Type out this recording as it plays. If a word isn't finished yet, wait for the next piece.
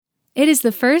It is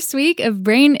the first week of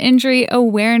Brain Injury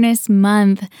Awareness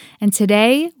Month, and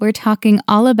today we're talking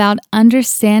all about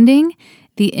understanding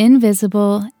the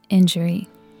invisible injury.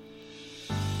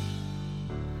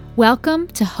 Welcome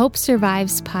to Hope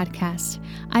Survives podcast.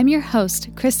 I'm your host,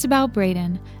 Christabel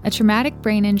Braden, a traumatic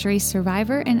brain injury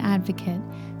survivor and advocate,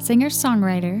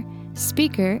 singer-songwriter,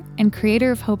 speaker, and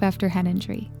creator of Hope After Head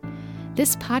Injury.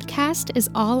 This podcast is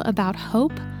all about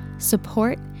hope,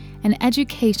 support, and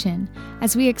education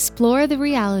as we explore the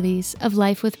realities of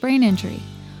life with brain injury,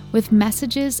 with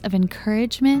messages of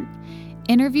encouragement,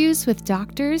 interviews with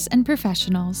doctors and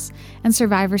professionals, and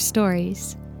survivor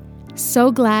stories.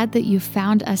 So glad that you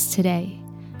found us today.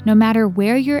 No matter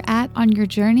where you're at on your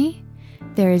journey,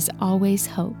 there is always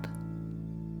hope.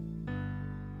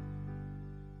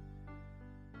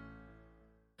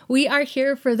 We are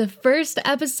here for the first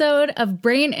episode of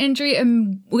Brain Injury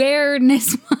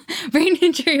Awareness Month. Brain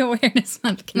Injury Awareness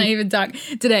Month. Can I even talk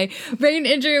today? Brain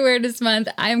Injury Awareness Month.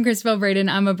 I'm Christabel Braden.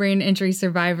 I'm a brain injury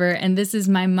survivor, and this is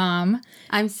my mom.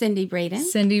 I'm Cindy Braden.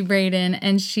 Cindy Braden,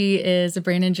 and she is a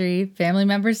brain injury family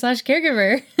member /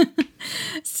 caregiver.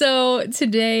 So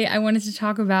today I wanted to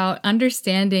talk about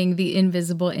understanding the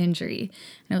invisible injury.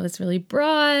 I know it's really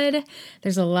broad.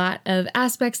 There's a lot of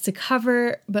aspects to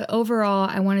cover, but overall,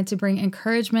 I wanted to bring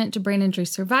encouragement to brain injury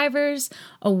survivors,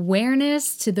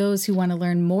 awareness to those who want to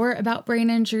learn more about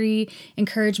brain injury,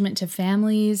 encouragement to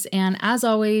families, and as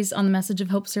always, on the Message of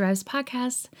Hope Survives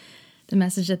podcast, the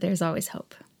message that there's always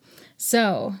hope.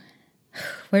 So,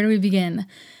 where do we begin?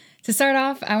 To start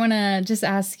off, I want to just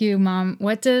ask you, Mom,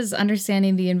 what does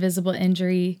understanding the invisible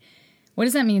injury, what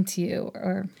does that mean to you?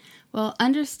 Well,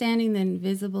 understanding the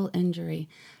invisible injury,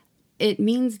 it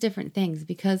means different things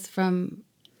because from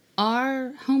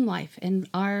our home life and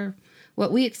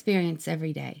what we experience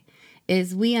every day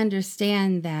is we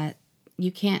understand that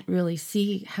you can't really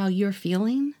see how you're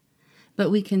feeling, but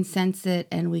we can sense it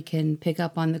and we can pick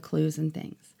up on the clues and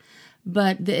things.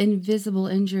 But the invisible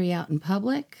injury out in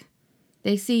public,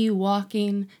 they see you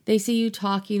walking, they see you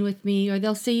talking with me, or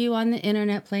they'll see you on the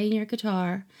internet playing your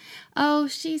guitar. Oh,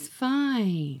 she's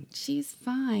fine. She's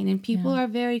fine. And people are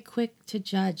very quick to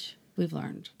judge, we've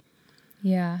learned.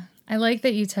 Yeah. I like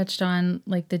that you touched on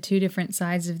like the two different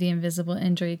sides of the invisible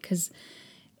injury because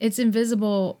it's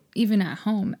invisible even at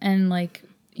home. And like,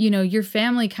 you know, your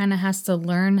family kind of has to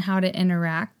learn how to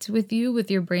interact with you with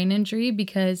your brain injury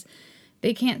because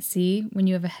they can't see when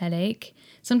you have a headache.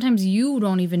 Sometimes you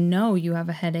don't even know you have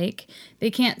a headache.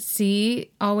 They can't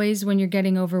see always when you're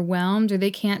getting overwhelmed, or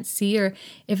they can't see, or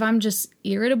if I'm just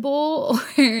irritable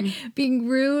or being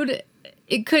rude,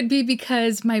 it could be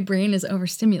because my brain is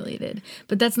overstimulated.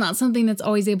 But that's not something that's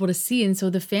always able to see. And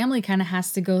so the family kind of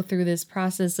has to go through this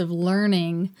process of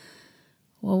learning,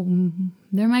 well,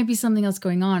 there might be something else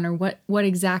going on, or what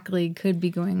exactly could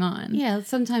be going on. Yeah,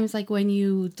 sometimes like when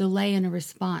you delay in a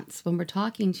response when we're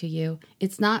talking to you,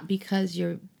 it's not because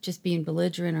you're just being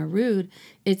belligerent or rude.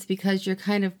 It's because you're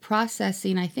kind of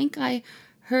processing, I think I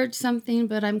heard something,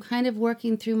 but I'm kind of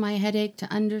working through my headache to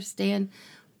understand,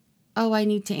 oh, I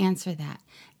need to answer that.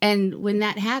 And when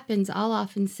that happens, I'll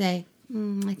often say,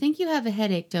 I think you have a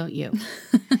headache, don't you?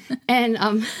 and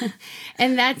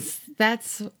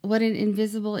that's what an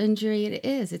invisible injury it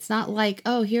is. It's not like,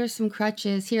 oh, here's some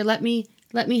crutches. Here, let me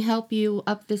help you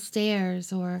up the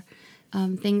stairs or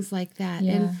things like that.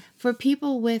 Yeah. And for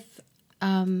people with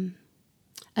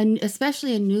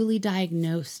especially a newly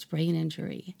diagnosed brain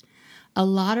injury, a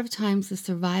lot of times the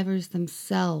survivors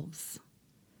themselves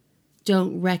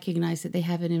don't recognize that they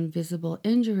have an invisible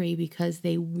injury because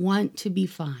they want to be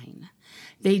fine.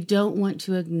 They don't want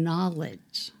to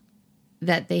acknowledge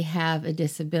that they have a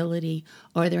disability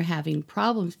or they're having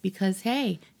problems because,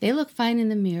 hey, they look fine in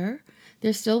the mirror.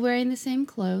 They're still wearing the same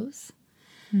clothes.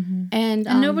 Mm-hmm. And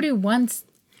nobody wants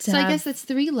to have I guess that's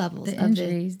 3 levels the of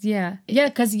injuries. Yeah. Yeah,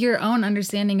 because your own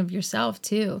understanding of yourself,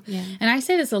 too. Yeah. And I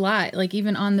say this a lot, like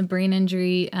even on the brain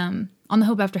injury, on the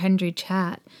Hope After Head Injury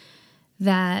chat,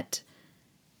 that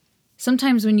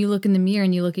sometimes when you look in the mirror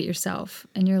and you look at yourself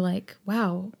and you're like,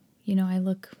 wow, you know, I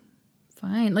look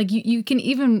fine. Like you can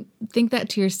even think that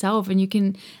to yourself and you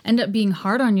can end up being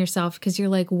hard on yourself because you're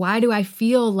like, why do I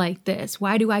feel like this?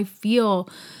 Why do I feel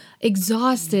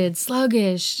exhausted,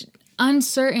 sluggish,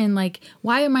 uncertain? Like,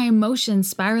 why are my emotions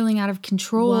spiraling out of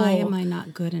control? Why am I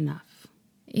not good enough?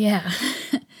 Yeah.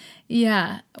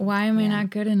 Yeah. Why am I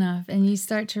not good enough? And you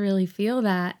start to really feel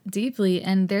that deeply.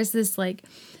 And there's this like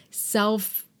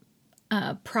self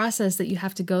process that you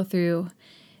have to go through.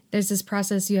 There's this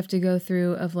process you have to go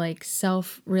through of like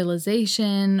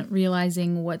self-realization,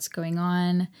 realizing what's going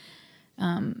on,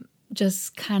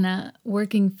 just kind of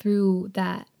working through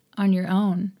that on your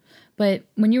own. But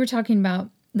when you were talking about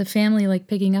the family like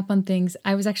picking up on things,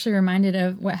 I was actually reminded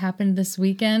of what happened this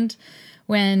weekend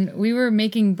when we were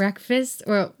making breakfast,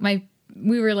 or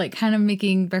we were like kind of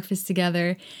making breakfast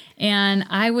together, and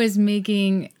I was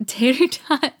making tater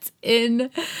tots in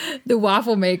the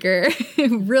waffle maker,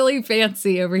 really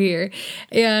fancy over here.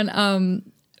 And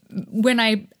when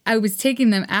I was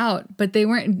taking them out, but they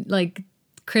weren't like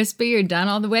crispy or done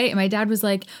all the way. And my dad was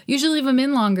like, you should leave them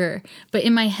in longer. But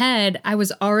in my head, I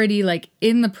was already like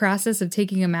in the process of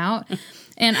taking them out.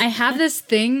 And I have this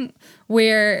thing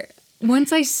where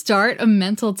once I start a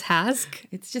mental task,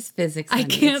 it's just physics. I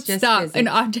can't stop. Physics. An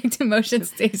object in motion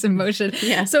stays in motion.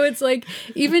 Yeah. So it's like,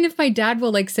 even if my dad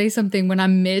will like say something when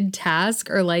I'm mid task,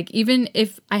 or like even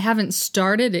if I haven't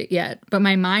started it yet, but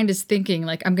my mind is thinking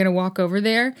like I'm going to walk over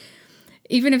there.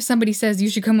 Even if somebody says you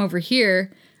should come over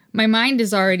here, my mind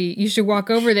is already, you should walk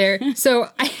over there. So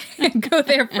I go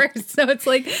there first. So it's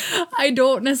like, I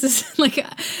don't necessarily, like,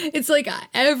 it's like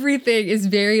everything is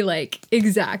very like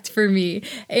exact for me.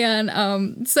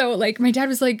 And so like my dad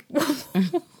was like,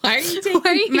 why are you doing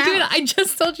that? I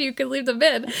just told you could leave them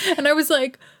in. And I was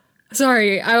like,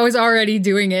 sorry, I was already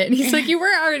doing it. And he's like, you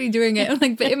were already doing it. I'm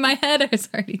like, but in my head, I was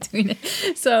already doing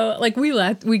it. So like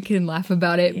we can laugh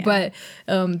about it. Yeah.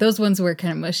 But those ones were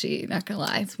kind of mushy, not gonna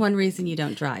lie. It's one reason you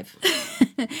don't drive.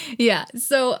 Yeah.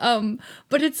 So,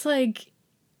 but it's like,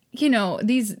 you know,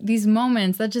 these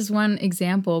moments, that's just one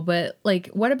example. But like,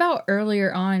 what about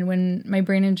earlier on when my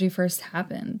brain injury first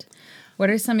happened? What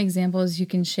are some examples you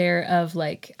can share of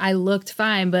like, I looked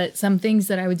fine, but some things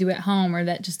that I would do at home or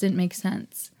that just didn't make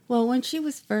sense? Well, when she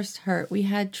was first hurt, we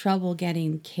had trouble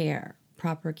getting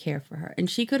proper care for her. And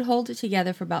she could hold it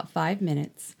together for about 5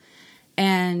 minutes.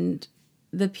 And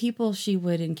the people she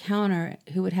would encounter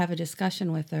who would have a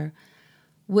discussion with her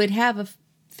would have a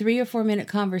 3 or 4 minute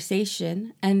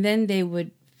conversation. And then they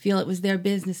would feel it was their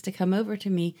business to come over to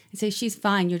me and say, she's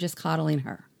fine, you're just coddling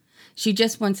her. She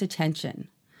just wants attention.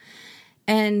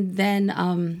 And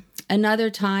then another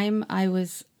time I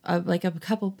was like a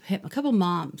couple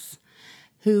moms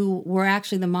who were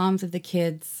actually the moms of the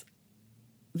kids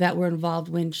that were involved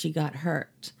when she got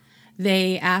hurt.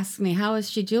 They asked me, how is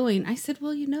she doing? I said,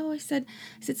 well, you know, I said,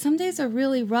 some days are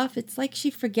really rough. It's like she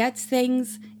forgets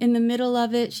things in the middle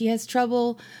of it. She has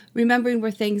trouble remembering where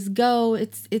things go.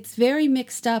 It's very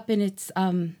mixed up, and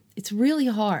it's really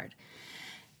hard.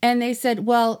 And they said,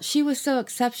 well, she was so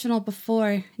exceptional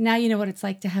before. Now you know what it's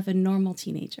like to have a normal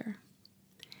teenager.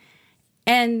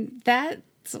 And that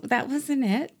wasn't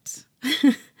it.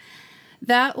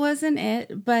 That wasn't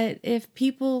it. But if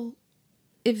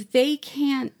they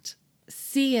can't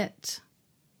see it,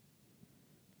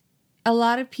 a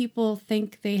lot of people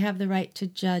think they have the right to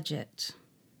judge it.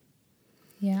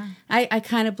 Yeah. I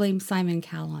kind of blame Simon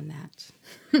Cowell on that.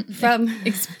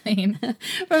 Explain.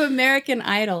 From American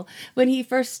Idol. When he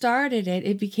first started it,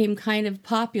 it became kind of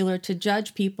popular to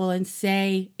judge people and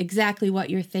say exactly what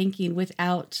you're thinking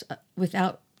without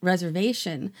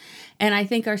reservation. And I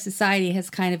think our society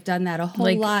has kind of done that a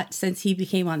whole lot since he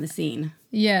became on the scene.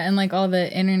 Yeah, and like all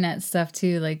the internet stuff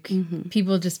too, like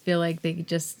people just feel like they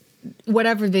just,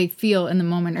 whatever they feel in the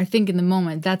moment or think in the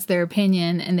moment, that's their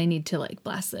opinion, and they need to like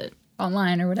blast it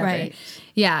online or whatever. Right.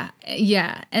 Yeah.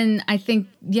 And I think,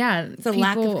 it's a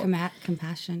lack of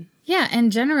compassion. Yeah,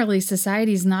 and generally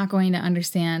society's not going to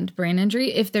understand brain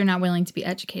injury if they're not willing to be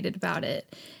educated about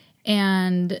it.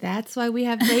 And that's why we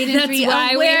have Brain Injury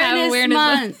Awareness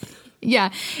Month.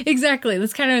 Yeah, exactly.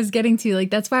 That's kind of what I was getting to. Like,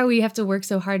 that's why we have to work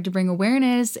so hard to bring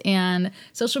awareness, and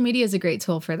social media is a great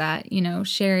tool for that. You know,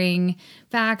 sharing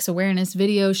facts, awareness,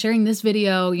 video, sharing this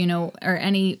video, you know, or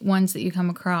any ones that you come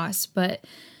across. But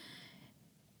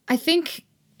I think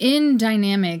in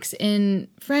dynamics, in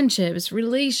friendships,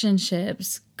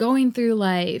 relationships, going through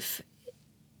life,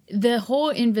 the whole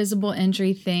invisible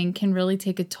injury thing can really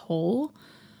take a toll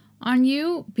on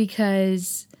you,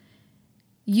 because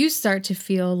you start to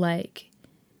feel like,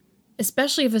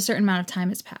 especially if a certain amount of time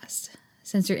has passed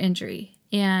since your injury.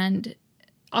 And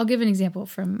I'll give an example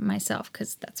from myself,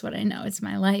 because that's what I know. It's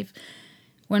my life.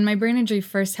 When my brain injury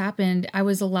first happened, I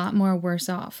was a lot more worse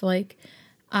off. Like,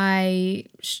 I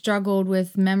struggled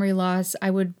with memory loss. I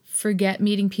would forget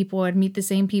meeting people. I'd meet the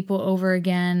same people over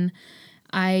again.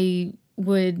 I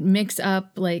would mix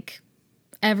up like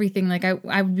everything. Like I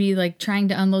would be like trying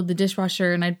to unload the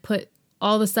dishwasher, and I'd put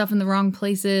all the stuff in the wrong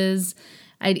places.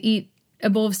 I'd eat a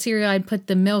bowl of cereal. I'd put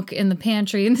the milk in the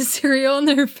pantry and the cereal in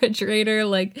the refrigerator.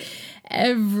 Like,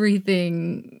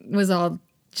 everything was all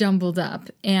jumbled up,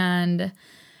 and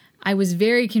I was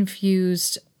very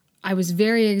confused. I was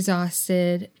very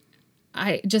exhausted.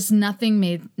 nothing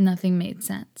made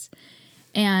sense.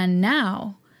 And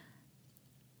now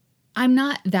I'm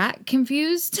not that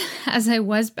confused as I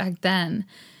was back then.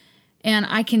 And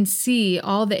I can see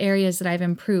all the areas that I've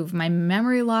improved. My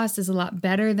memory loss is a lot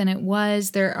better than it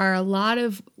was. There are a lot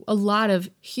of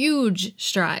huge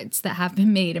strides that have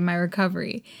been made in my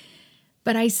recovery.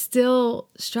 But I still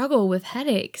struggle with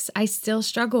headaches. I still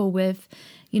struggle with,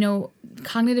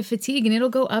 cognitive fatigue, and it'll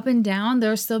go up and down.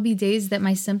 There'll still be days that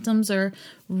my symptoms are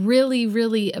really,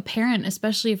 really apparent,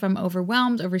 especially if I'm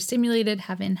overwhelmed, overstimulated,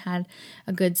 haven't had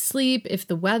a good sleep. If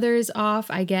the weather is off,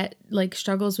 I get like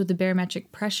struggles with the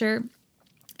barometric pressure.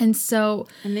 And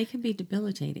they can be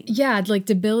debilitating. Yeah, like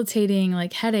debilitating,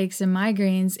 like headaches and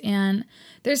migraines. And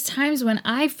there's times when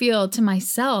I feel to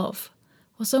myself,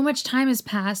 well, so much time has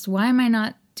passed. Why am I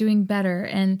not doing better?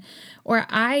 Or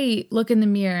I look in the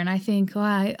mirror and I think, oh,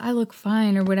 I look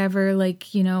fine or whatever. Like,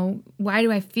 why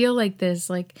do I feel like this?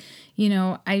 Like,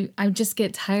 I just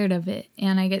get tired of it,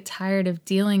 and I get tired of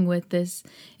dealing with this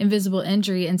invisible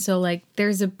injury. And so like,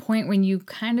 there's a point when you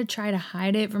kind of try to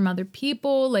hide it from other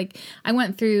people. Like I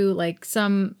went through like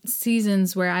some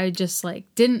seasons where I just like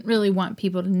didn't really want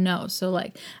people to know. So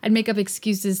like I'd make up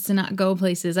excuses to not go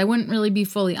places. I wouldn't really be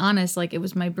fully honest. Like it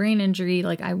was my brain injury.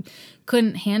 Like I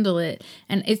couldn't handle it.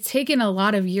 And it's taken a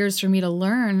lot of years for me to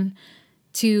learn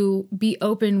to be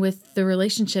open with the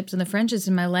relationships and the friendships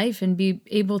in my life and be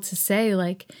able to say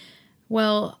like,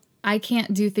 well, I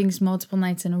can't do things multiple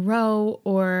nights in a row,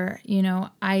 or,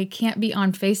 I can't be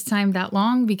on FaceTime that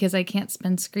long because I can't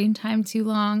spend screen time too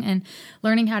long, and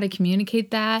learning how to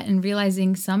communicate that and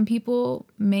realizing some people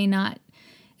may not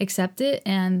accept it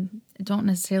and don't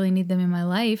necessarily need them in my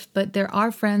life, but there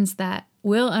are friends that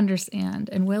will understand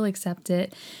and will accept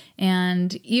it.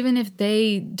 And even if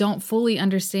they don't fully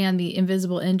understand the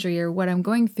invisible injury or what I'm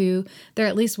going through, they're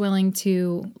at least willing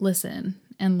to listen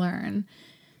and learn.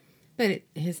 But it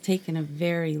has taken a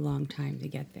very long time to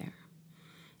get there.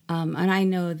 And I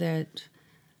know that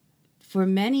for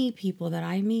many people that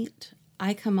I meet,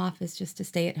 I come off as just a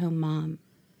stay-at-home mom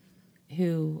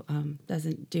who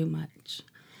doesn't do much.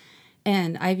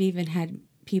 And I've even had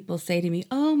people say to me,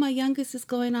 oh, my youngest is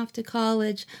going off to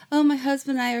college. Oh, my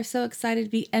husband and I are so excited to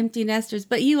be empty nesters,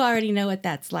 but you already know what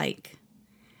that's like.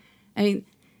 I mean,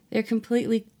 they're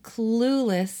completely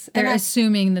clueless. They're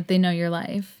assuming that they know your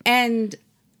life. And,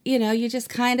 you just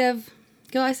kind of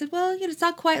go, I said, well, it's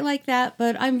not quite like that,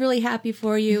 but I'm really happy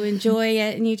for you. Enjoy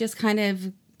it. And you just kind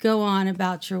of go on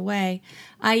about your way.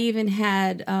 I even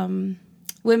had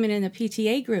women in the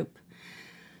PTA group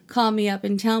call me up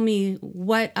and tell me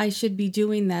what I should be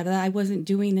doing, that I wasn't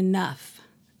doing enough.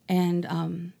 And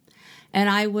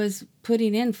I was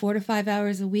putting in 4 to 5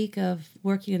 hours a week of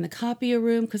working in the copier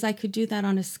room because I could do that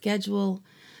on a schedule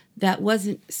that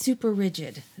wasn't super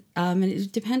rigid. And it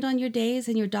would depend on your days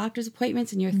and your doctor's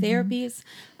appointments and your therapies.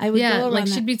 I would go around like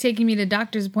she'd be taking me to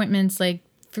doctor's appointments like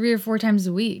 3 or 4 times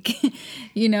a week,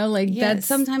 that's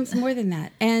sometimes more than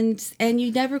that. And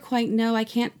you never quite know. I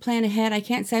can't plan ahead. I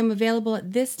can't say I'm available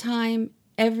at this time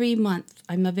every month.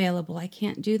 I'm available. I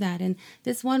can't do that. And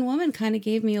this one woman kind of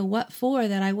gave me a what for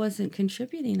that I wasn't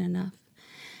contributing enough.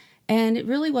 And it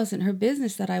really wasn't her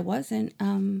business that I wasn't.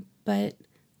 But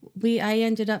I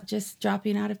ended up just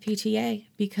dropping out of PTA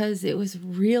because it was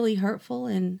really hurtful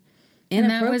and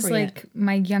inappropriate. And that was like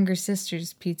my younger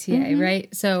sister's PTA,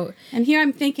 right? So, and here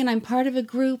I'm thinking I'm part of a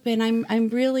group, and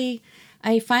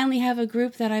I finally have a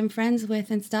group that I'm friends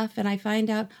with and stuff, and I find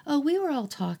out, oh, we were all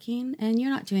talking, and you're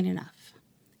not doing enough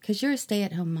because you're a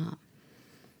stay-at-home mom.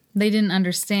 They didn't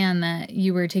understand that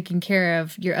you were taking care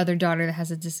of your other daughter that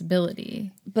has a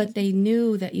disability. But they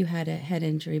knew that you had a head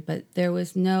injury, but there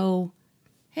was no,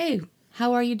 hey,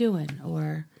 how are you doing?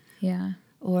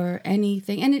 Or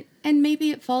anything. And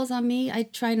maybe it falls on me. I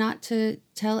try not to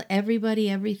tell everybody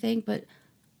everything, but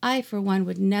I, for one,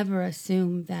 would never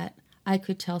assume that I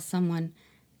could tell someone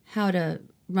how to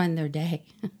run their day.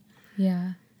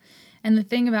 Yeah. And the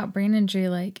thing about brain injury,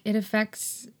 like it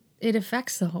affects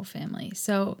the whole family.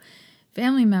 So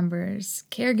family members,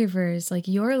 caregivers, like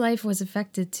your life was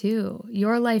affected too.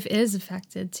 Your life is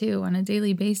affected too on a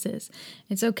daily basis.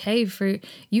 It's okay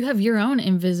you have your own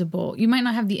invisible, you might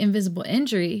not have the invisible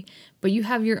injury, but you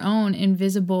have your own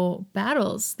invisible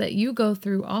battles that you go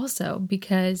through also,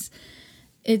 because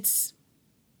it's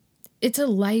a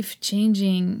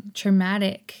life-changing,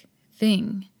 traumatic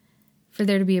thing for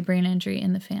there to be a brain injury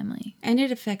in the family. And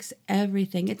it affects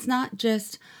everything. It's not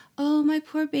just, oh, my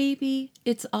poor baby.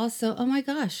 It's also, oh my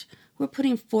gosh, we're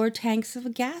putting 4 tanks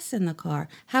of gas in the car.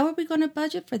 How are we going to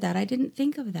budget for that? I didn't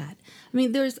think of that. I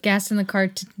mean, there's gas in the car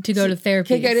to go to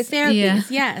therapy. To go to therapy,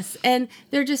 yes. And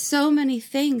there are just so many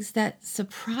things that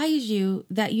surprise you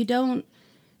that you don't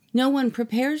no one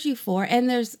prepares you for.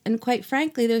 And quite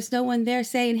frankly, there's no one there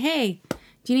saying, hey,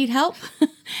 do you need help?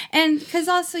 And because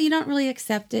also you don't really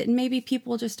accept it. And maybe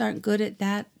people just aren't good at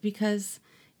that because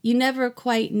you never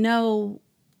quite know.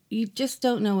 You just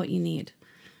don't know what you need.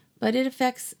 But it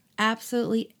affects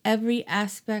absolutely every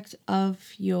aspect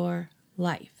of your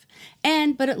life.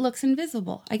 But it looks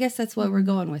invisible. I guess that's where we're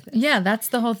going with it. Yeah, that's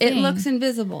the whole thing. It looks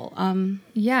invisible.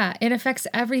 Yeah, it affects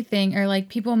everything. Or like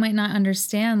people might not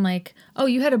understand like, oh,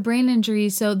 you had a brain injury.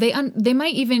 So they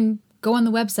might even go on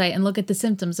the website and look at the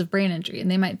symptoms of brain injury.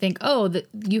 And they might think, oh, that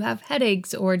you have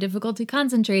headaches or difficulty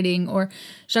concentrating or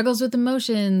struggles with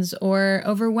emotions or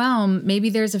overwhelm. Maybe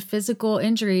there's a physical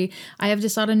injury. I have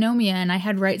dysautonomia and I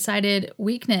had right-sided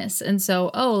weakness. And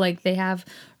so, oh, like they have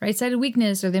right-sided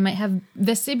weakness, or they might have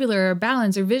vestibular or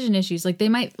balance or vision issues. Like they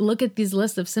might look at these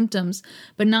lists of symptoms,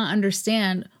 but not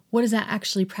understand what does that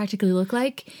actually practically look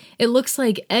like? It looks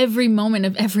like every moment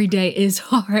of every day is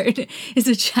hard, is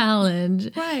a challenge.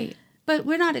 Right. But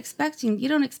you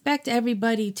don't expect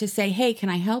everybody to say, hey, can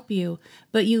I help you?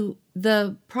 But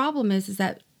the problem is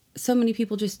that so many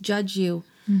people just judge you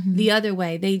the other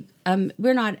way.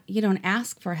 You don't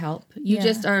ask for help. You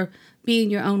just are being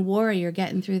your own warrior,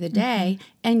 getting through the day,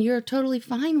 and you're totally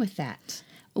fine with that.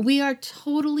 We are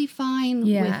totally fine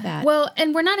with that. Well,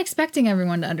 and we're not expecting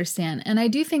everyone to understand. And I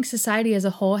do think society as a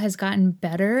whole has gotten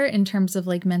better in terms of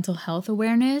like mental health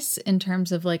awareness, in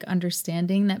terms of like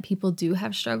understanding that people do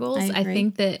have struggles. I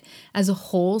think that as a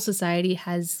whole, society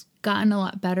has gotten a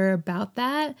lot better about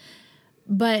that.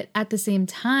 But at the same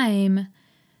time,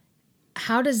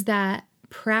 how does that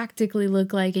practically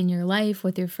look like in your life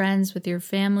with your friends, with your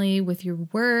family, with your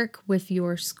work, with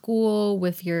your school,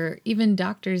 with your even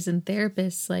doctors and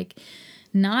therapists? Like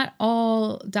not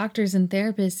all doctors and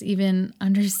therapists even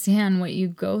understand what you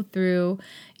go through,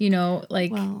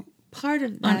 part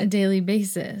of that, on a daily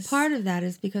basis. Part of that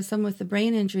is because someone with a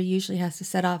brain injury usually has to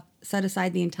set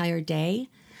aside the entire day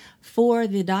for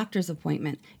the doctor's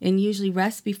appointment and usually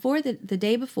rest before the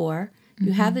day before.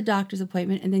 You have the doctor's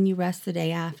appointment, and then you rest the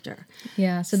day after.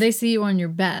 Yeah, so they see you on your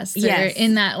best. Yes. They're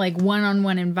in that, like,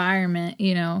 one-on-one environment,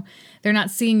 They're not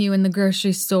seeing you in the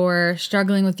grocery store,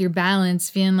 struggling with your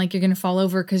balance, feeling like you're going to fall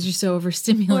over because you're so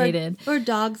overstimulated. Or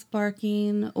dogs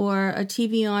barking, or a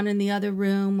TV on in the other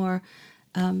room, or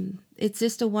it's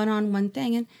just a one-on-one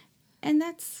thing. And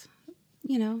that's,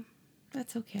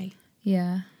 that's okay.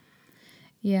 Yeah.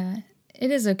 Yeah, it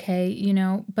is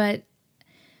okay, but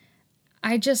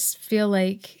I just feel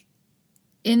like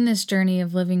in this journey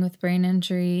of living with brain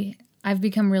injury, I've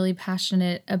become really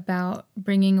passionate about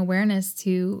bringing awareness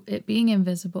to it being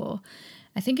invisible.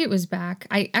 I think it was back.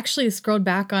 I actually scrolled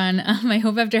back on my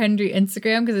Hope After Henry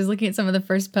Instagram because I was looking at some of the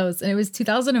first posts, and it was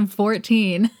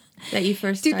 2014. That you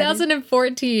first started?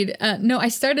 2014. No, I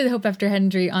started Hope After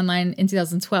Henry online in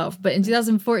 2012. But in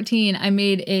 2014, I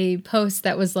made a post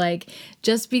that was like,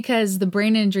 just because the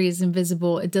brain injury is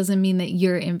invisible, it doesn't mean that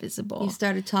you're invisible. You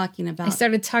started talking about... I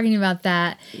started talking about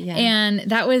that. Yeah. And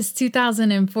that was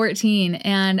 2014.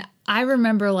 And I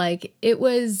remember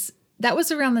that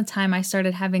was around the time I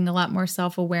started having a lot more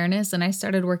self-awareness, and I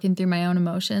started working through my own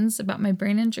emotions about my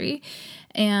brain injury.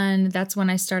 And that's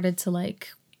when I started to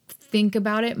think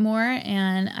about it more,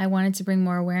 and I wanted to bring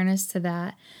more awareness to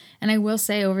that. And I will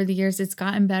say over the years, it's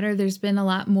gotten better. There's been a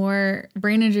lot more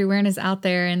brain injury awareness out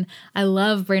there, and I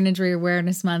love Brain Injury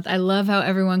Awareness Month. I love how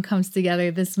everyone comes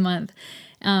together this month.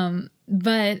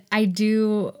 But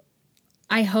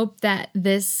I hope that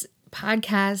this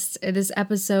podcast, or this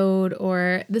episode,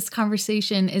 or this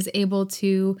conversation is able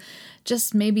to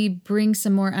just maybe bring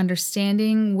some more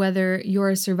understanding, whether you're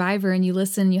a survivor and you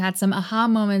listen, you had some aha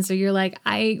moments, or you're like,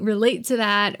 I relate to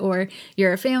that, or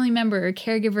you're a family member or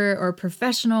caregiver or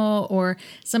professional, or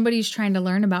somebody's trying to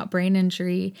learn about brain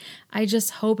injury. I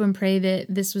just hope and pray that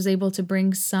this was able to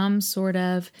bring some sort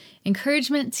of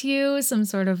encouragement to you, some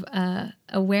sort of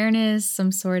awareness,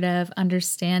 some sort of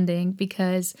understanding,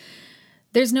 because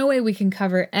there's no way we can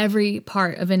cover every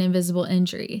part of an invisible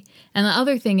injury. And the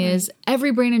other thing is,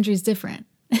 every brain injury is different.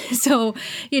 So,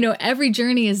 every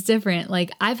journey is different.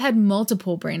 Like, I've had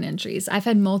multiple brain injuries. I've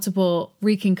had multiple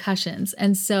reconcussions.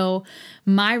 And so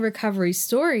my recovery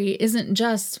story isn't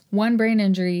just one brain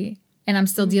injury and I'm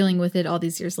still dealing with it all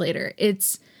these years later.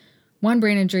 It's one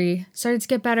brain injury, started to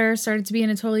get better, started to be in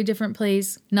a totally different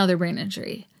place, another brain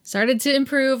injury. Started to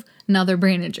improve, another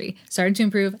brain injury. Started to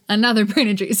improve, another brain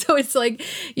injury. So it's like,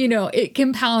 it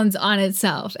compounds on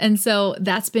itself. And so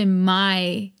that's been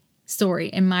my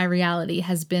story, and my reality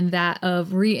has been that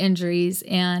of re-injuries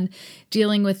and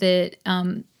dealing with it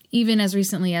even as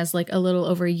recently as a little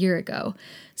over a year ago.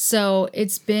 So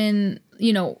it's been,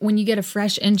 you know, when you get a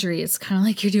fresh injury, it's kind of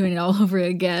like you're doing it all over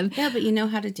again. Yeah, but you know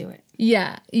how to do it.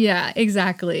 Yeah,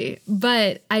 exactly.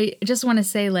 But I just want to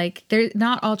say, like, they're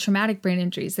not all traumatic brain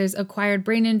injuries. There's acquired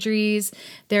brain injuries.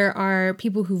 There are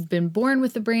people who've been born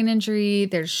with a brain injury.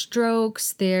 There's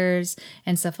strokes. There's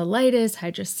encephalitis,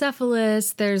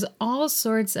 hydrocephalus. There's all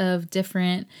sorts of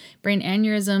different brain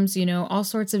aneurysms, you know, all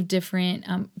sorts of different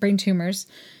brain tumors,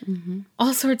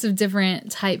 all sorts of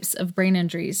different types of brain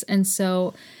injuries. And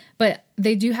so, but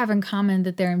they do have in common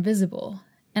that they're invisible.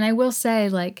 And I will say,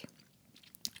 like,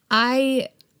 I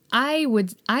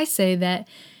say that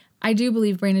I do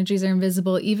believe brain injuries are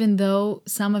invisible, even though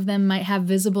some of them might have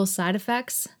visible side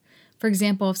effects. For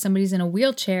example, if somebody's in a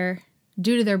wheelchair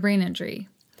due to their brain injury.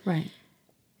 Right.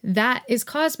 That is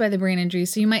caused by the brain injury.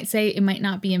 So you might say it might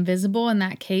not be invisible in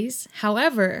that case.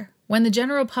 However, when the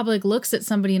general public looks at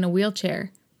somebody in a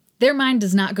wheelchair, their mind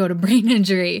does not go to brain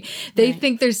injury. They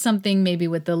think there's something maybe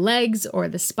with the legs or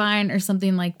the spine or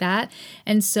something like that.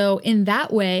 And so in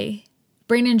that way,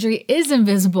 brain injury is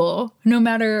invisible no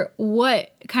matter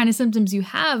what kind of symptoms you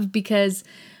have, because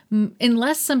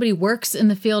unless somebody works in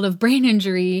the field of brain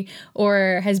injury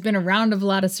or has been around a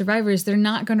lot of survivors, they're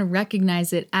not going to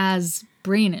recognize it as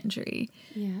brain injury.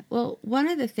 Yeah. Well, one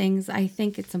of the things I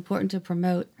think it's important to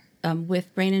promote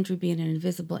with brain injury being an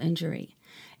invisible injury,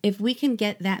 if we can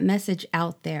get that message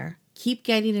out there, keep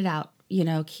getting it out, you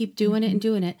know, keep doing it and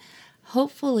doing it,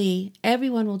 hopefully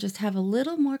everyone will just have a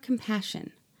little more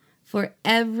compassion for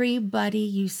everybody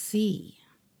you see.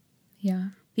 Yeah.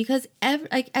 Because,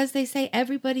 like as they say,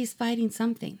 everybody's fighting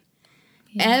something.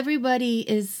 Yeah. Everybody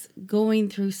is going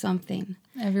through something.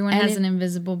 Everyone has an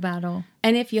invisible battle.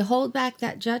 And if you hold back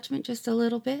that judgment just a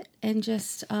little bit and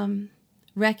just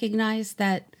recognize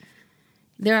that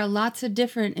there are lots of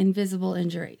different invisible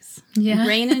injuries. Yeah.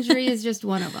 Brain injury is just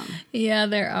one of them. Yeah,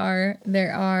 there are.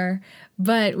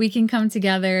 But we can come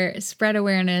together, spread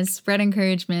awareness, spread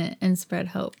encouragement, and spread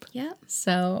hope. Yeah.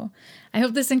 So I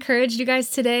hope this encouraged you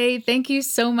guys today. Thank you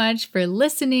so much for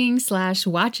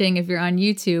listening/watching if you're on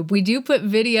YouTube. We do put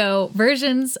video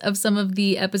versions of some of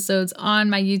the episodes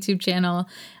on my YouTube channel.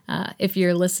 If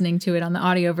you're listening to it on the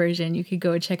audio version, you could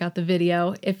go check out the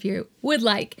video if you would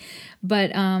like.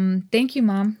 But thank you,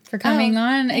 Mom, for coming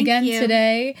on again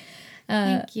today.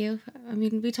 Thank you. I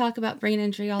mean, we talk about brain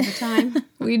injury all the time.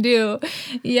 We do.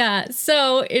 Yeah.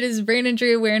 So it is Brain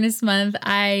Injury Awareness Month.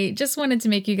 I just wanted to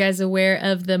make you guys aware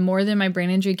of the More Than My Brain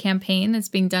Injury campaign that's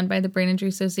being done by the Brain Injury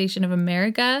Association of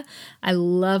America. I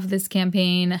love this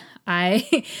campaign.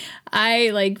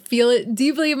 I like feel it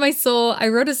deeply in my soul. I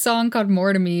wrote a song called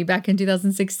More to Me back in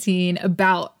 2016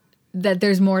 about that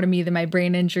there's more to me than my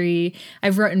brain injury.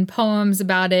 I've written poems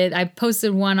about it. I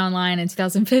posted one online in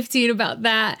 2015 about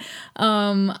that.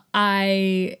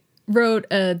 I wrote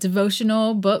a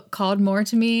devotional book called More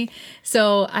to Me.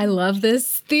 So I love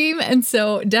this theme. And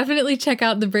so definitely check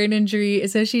out the Brain Injury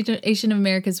Association of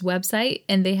America's website.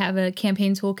 And they have a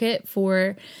campaign toolkit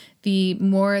for the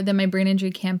More Than My Brain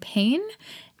Injury campaign.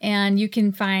 And you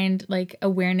can find like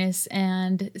awareness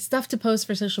and stuff to post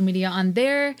for social media on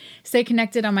there. Stay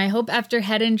connected on my Hope After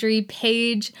Head Injury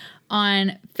page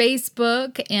on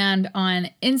Facebook and on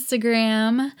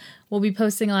Instagram. We'll be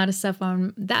posting a lot of stuff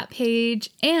on that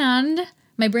page. And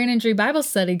my Brain Injury Bible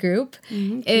Study group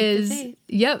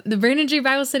the Brain Injury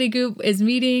Bible Study group is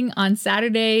meeting on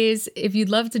Saturdays. If you'd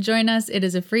love to join us, it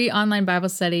is a free online Bible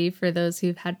study for those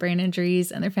who've had brain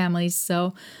injuries and their families.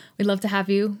 So we'd love to have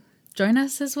you join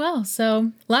us as well.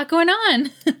 So a lot going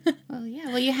on. Well, yeah.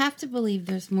 Well, you have to believe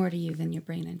there's more to you than your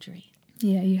brain injury.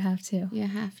 Yeah, you have to. You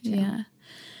have to. Yeah.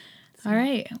 So. All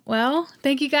right. Well,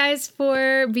 thank you guys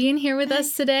for being here with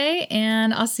us today.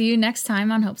 And I'll see you next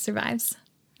time on Hope Survives.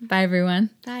 Bye, everyone.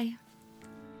 Bye.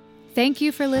 Thank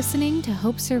you for listening to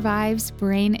Hope Survives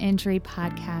Brain Injury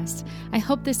Podcast. I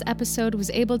hope this episode was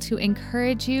able to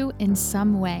encourage you in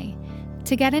some way.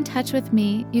 To get in touch with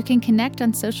me, you can connect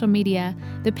on social media.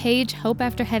 The page Hope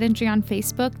After Head Injury on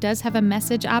Facebook does have a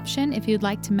message option if you'd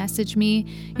like to message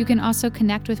me. You can also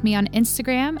connect with me on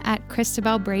Instagram at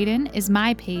Christabel Braden is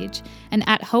my page, and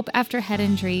at Hope After Head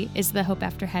Injury is the Hope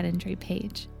After Head Injury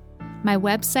page. My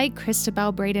website,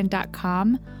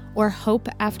 ChristabelBraden.com or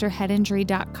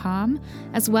HopeAfterHeadInjury.com,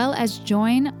 as well as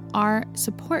join our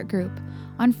support group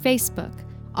on Facebook.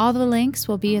 All the links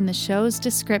will be in the show's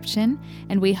description,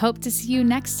 and we hope to see you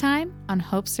next time on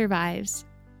Hope Survives.